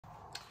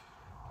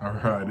All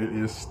right, it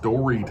is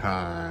story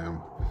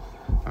time.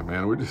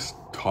 Man, we're just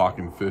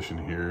talking fishing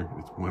here.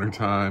 It's winter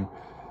time,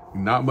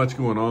 not much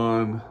going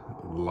on,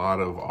 a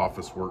lot of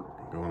office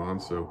work going on.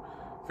 So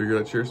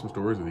figured I'd share some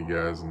stories with you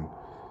guys, and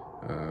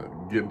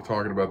getting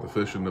talking about the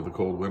fishing of the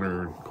cold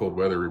winter and cold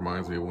weather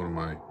reminds me of one of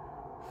my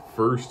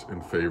first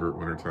and favorite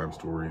wintertime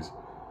stories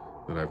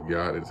that I've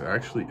got. It's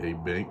actually a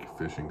bank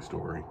fishing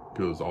story. It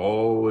goes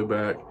all the way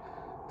back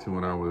to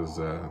when I was,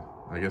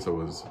 I guess I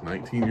was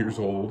 19 years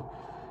old.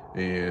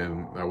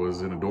 And I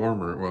was in a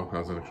dorm, or well, I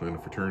was actually in a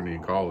fraternity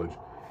in college,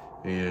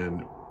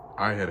 and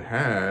I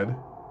had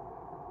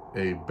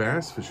a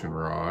bass fishing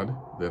rod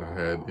that I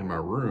had in my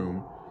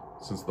room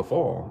since the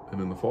fall.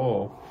 And in the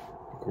fall,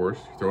 of course,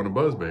 you're throwing a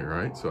buzzbait,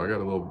 right? So I got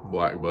a little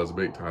black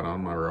buzzbait tied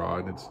on my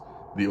rod. It's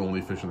the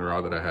only fishing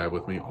rod that I have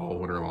with me all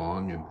winter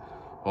long. And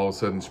all of a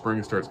sudden,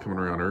 spring starts coming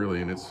around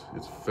early, and it's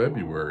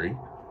February.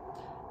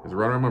 It's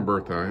right around my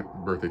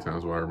birthday time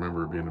is why I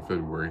remember it being in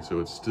February. So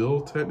it's still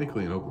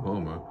technically in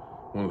Oklahoma,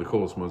 one of the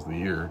coldest months of the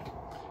year.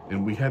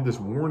 And we had this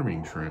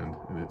warming trend,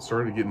 and it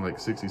started getting like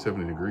 60,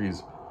 70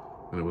 degrees,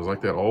 and it was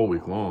like that all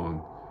week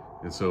long.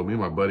 And so me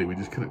and my buddy, we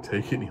just couldn't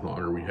take it any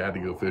longer. We had to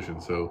go fishing.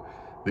 So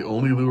the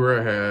only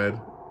lure I had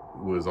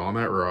was on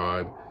that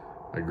rod.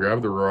 I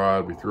grabbed the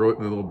rod, we throw it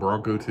in the little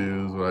Bronco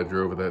 2s that I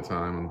drove at that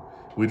time, and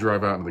we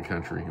drive out into the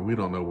country, and we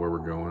don't know where we're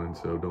going. And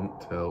so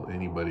don't tell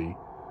anybody,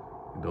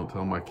 don't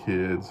tell my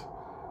kids,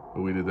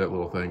 but we did that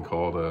little thing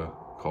called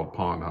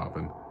pond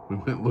hopping. We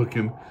went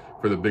looking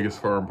for the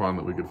biggest farm pond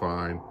that we could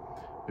find,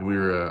 and we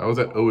were I was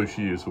at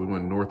OSU, so we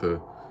went north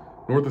of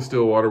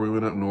Stillwater. We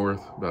went up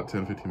north about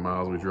 10-15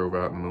 miles. We drove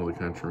out in the middle of the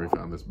country. We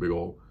found this big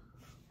old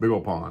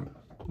pond.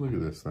 Look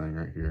at this thing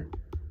right here.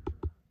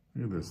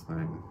 Look at this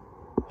thing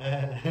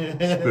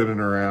spinning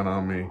around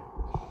on me,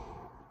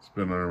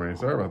 spinning on me.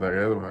 Sorry about that,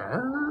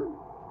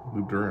 guys.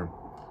 Looped around.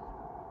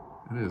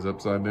 It is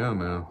upside down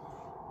now.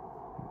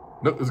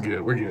 Nope, it's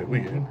good. We're good.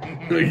 We're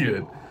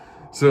good.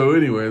 So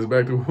anyways,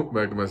 back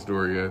to my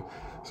story, guys.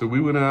 So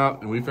we went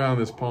out and we found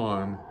this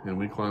pond, and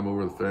we climbed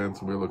over the fence,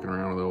 and we were looking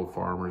around with the old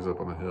farmers up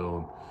on the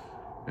hill,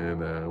 and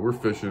we're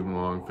fishing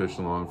along.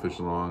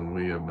 And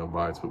we have no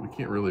bites, but we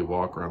can't really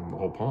walk around the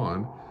whole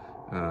pond,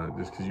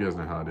 just because you guys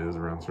know how it is.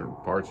 Around certain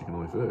parts, you can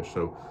only fish.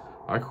 So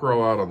I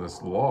crawl out on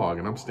this log,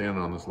 and I'm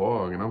standing on this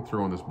log, and I'm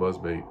throwing this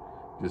buzzbait,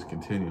 just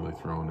continually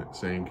throwing it.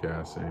 Same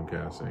cast. And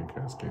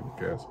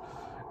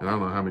I don't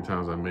know how many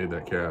times I made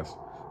that cast.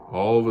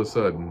 All of a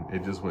sudden,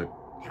 it just went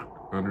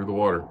under the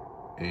water,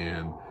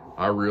 and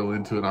I reel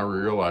into it, and I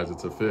realize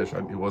it's a fish.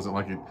 It wasn't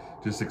like it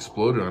just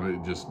exploded on it.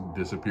 It just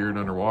disappeared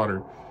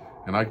underwater.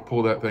 And I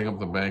pull that thing up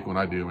the bank. When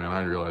I do, man,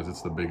 I realize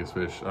it's the biggest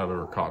fish I've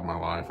ever caught in my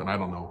life, and I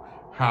don't know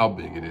how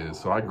big it is.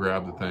 So I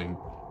grab the thing,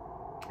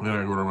 and then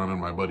I go running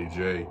to my buddy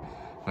Jay,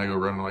 and I go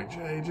running like,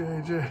 Jay,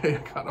 I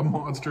caught a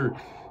monster.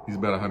 He's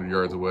about 100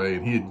 yards away,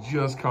 and he had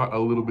just caught a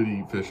little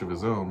bitty fish of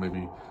his own,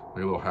 maybe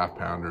like a little half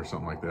pounder or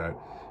something like that.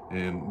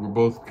 And we're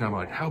both kind of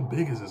like, how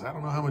big is this? I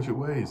don't know how much it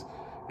weighs.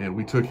 And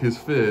we took his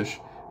fish,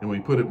 and we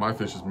put it, my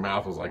fish's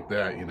mouth was like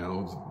that, you know,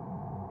 it was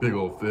a big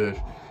old fish.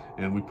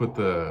 And we put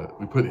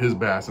his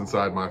bass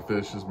inside my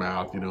fish's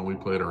mouth, you know, we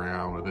played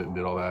around with it and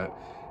did all that.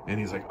 And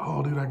he's like,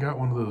 oh dude, I got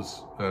one of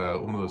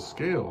those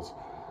scales.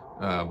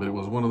 But it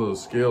was one of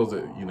those scales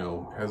that, you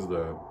know, has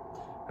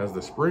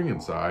the spring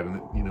inside, and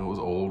it, you know, it was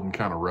old and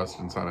kind of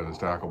rusted inside of his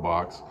tackle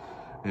box.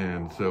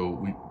 And so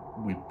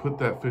we put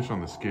that fish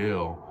on the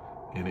scale,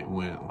 and it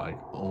went like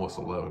almost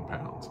 11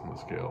 pounds on the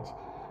scales.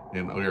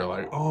 And we were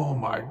like, oh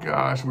my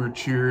gosh, we were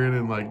cheering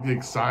and like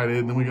excited.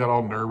 And then we got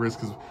all nervous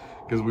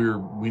because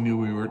we knew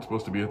we weren't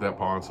supposed to be at that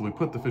pond. So we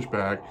put the fish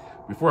back.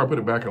 Before I put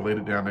it back, I laid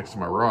it down next to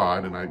my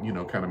rod, and I, you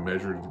know, kind of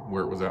measured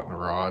where it was at in the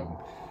rod.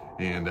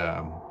 And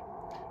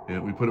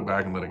we put it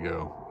back and let it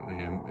go.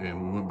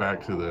 And we went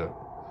back to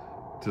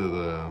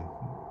the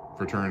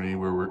fraternity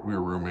where we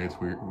were roommates.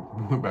 We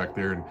went back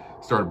there and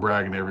started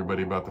bragging to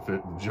everybody about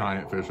the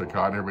giant fish I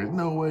caught, and everybody's,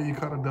 no way, you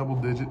caught a double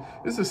digit.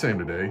 It's the same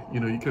today. You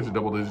know, you catch a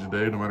double digit a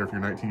day, no matter if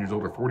you're 19 years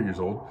old or 40 years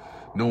old.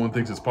 No one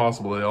thinks it's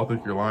possible. They all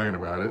think you're lying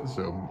about it.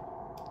 So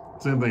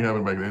same thing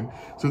happened back then.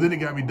 So then it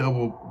got me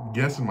double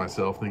guessing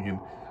myself, thinking,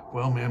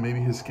 well, man,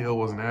 maybe his scale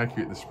wasn't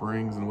accurate, the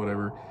springs and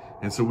whatever.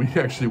 And so we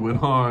actually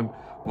went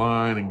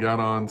online and got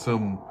on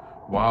some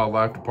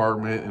wildlife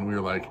department, and we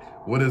were like,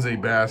 what is a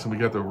bass? And we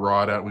got the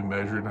rod out, we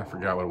measured, and I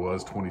forgot what it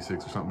was,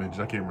 26 or something inches.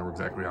 I can't remember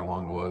exactly how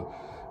long it was,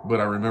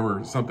 but I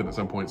remember something at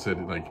some point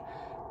said like,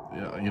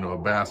 you know, a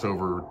bass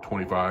over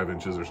 25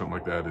 inches or something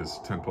like that is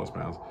 10 plus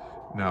pounds.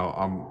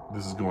 Now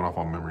this is going off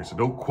on memory, so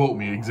don't quote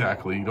me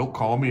exactly. Don't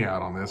call me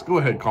out on this. Go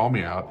ahead, call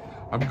me out.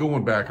 I'm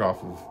going back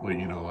off of,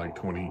 you know, like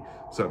 20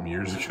 something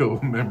years ago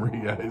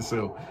memory, guys.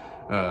 So,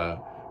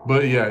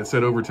 but yeah, it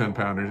said over 10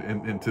 pounders,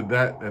 and to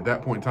that, at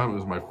that point in time, it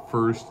was my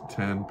first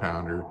 10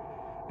 pounder.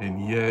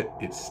 And yet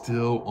it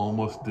still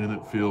almost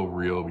didn't feel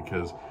real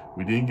because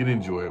we didn't get to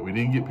enjoy it. We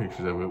didn't get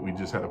pictures of it. We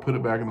just had to put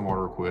it back in the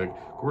water real quick.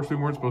 Of course, we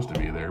weren't supposed to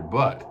be there,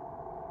 but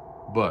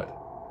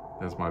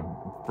that's my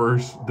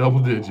first double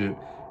digit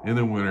in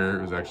the winter.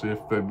 It was actually a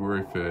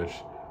February fish.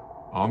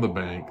 on the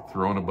bank,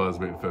 throwing a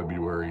buzzbait in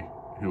February.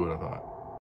 Who would have thought?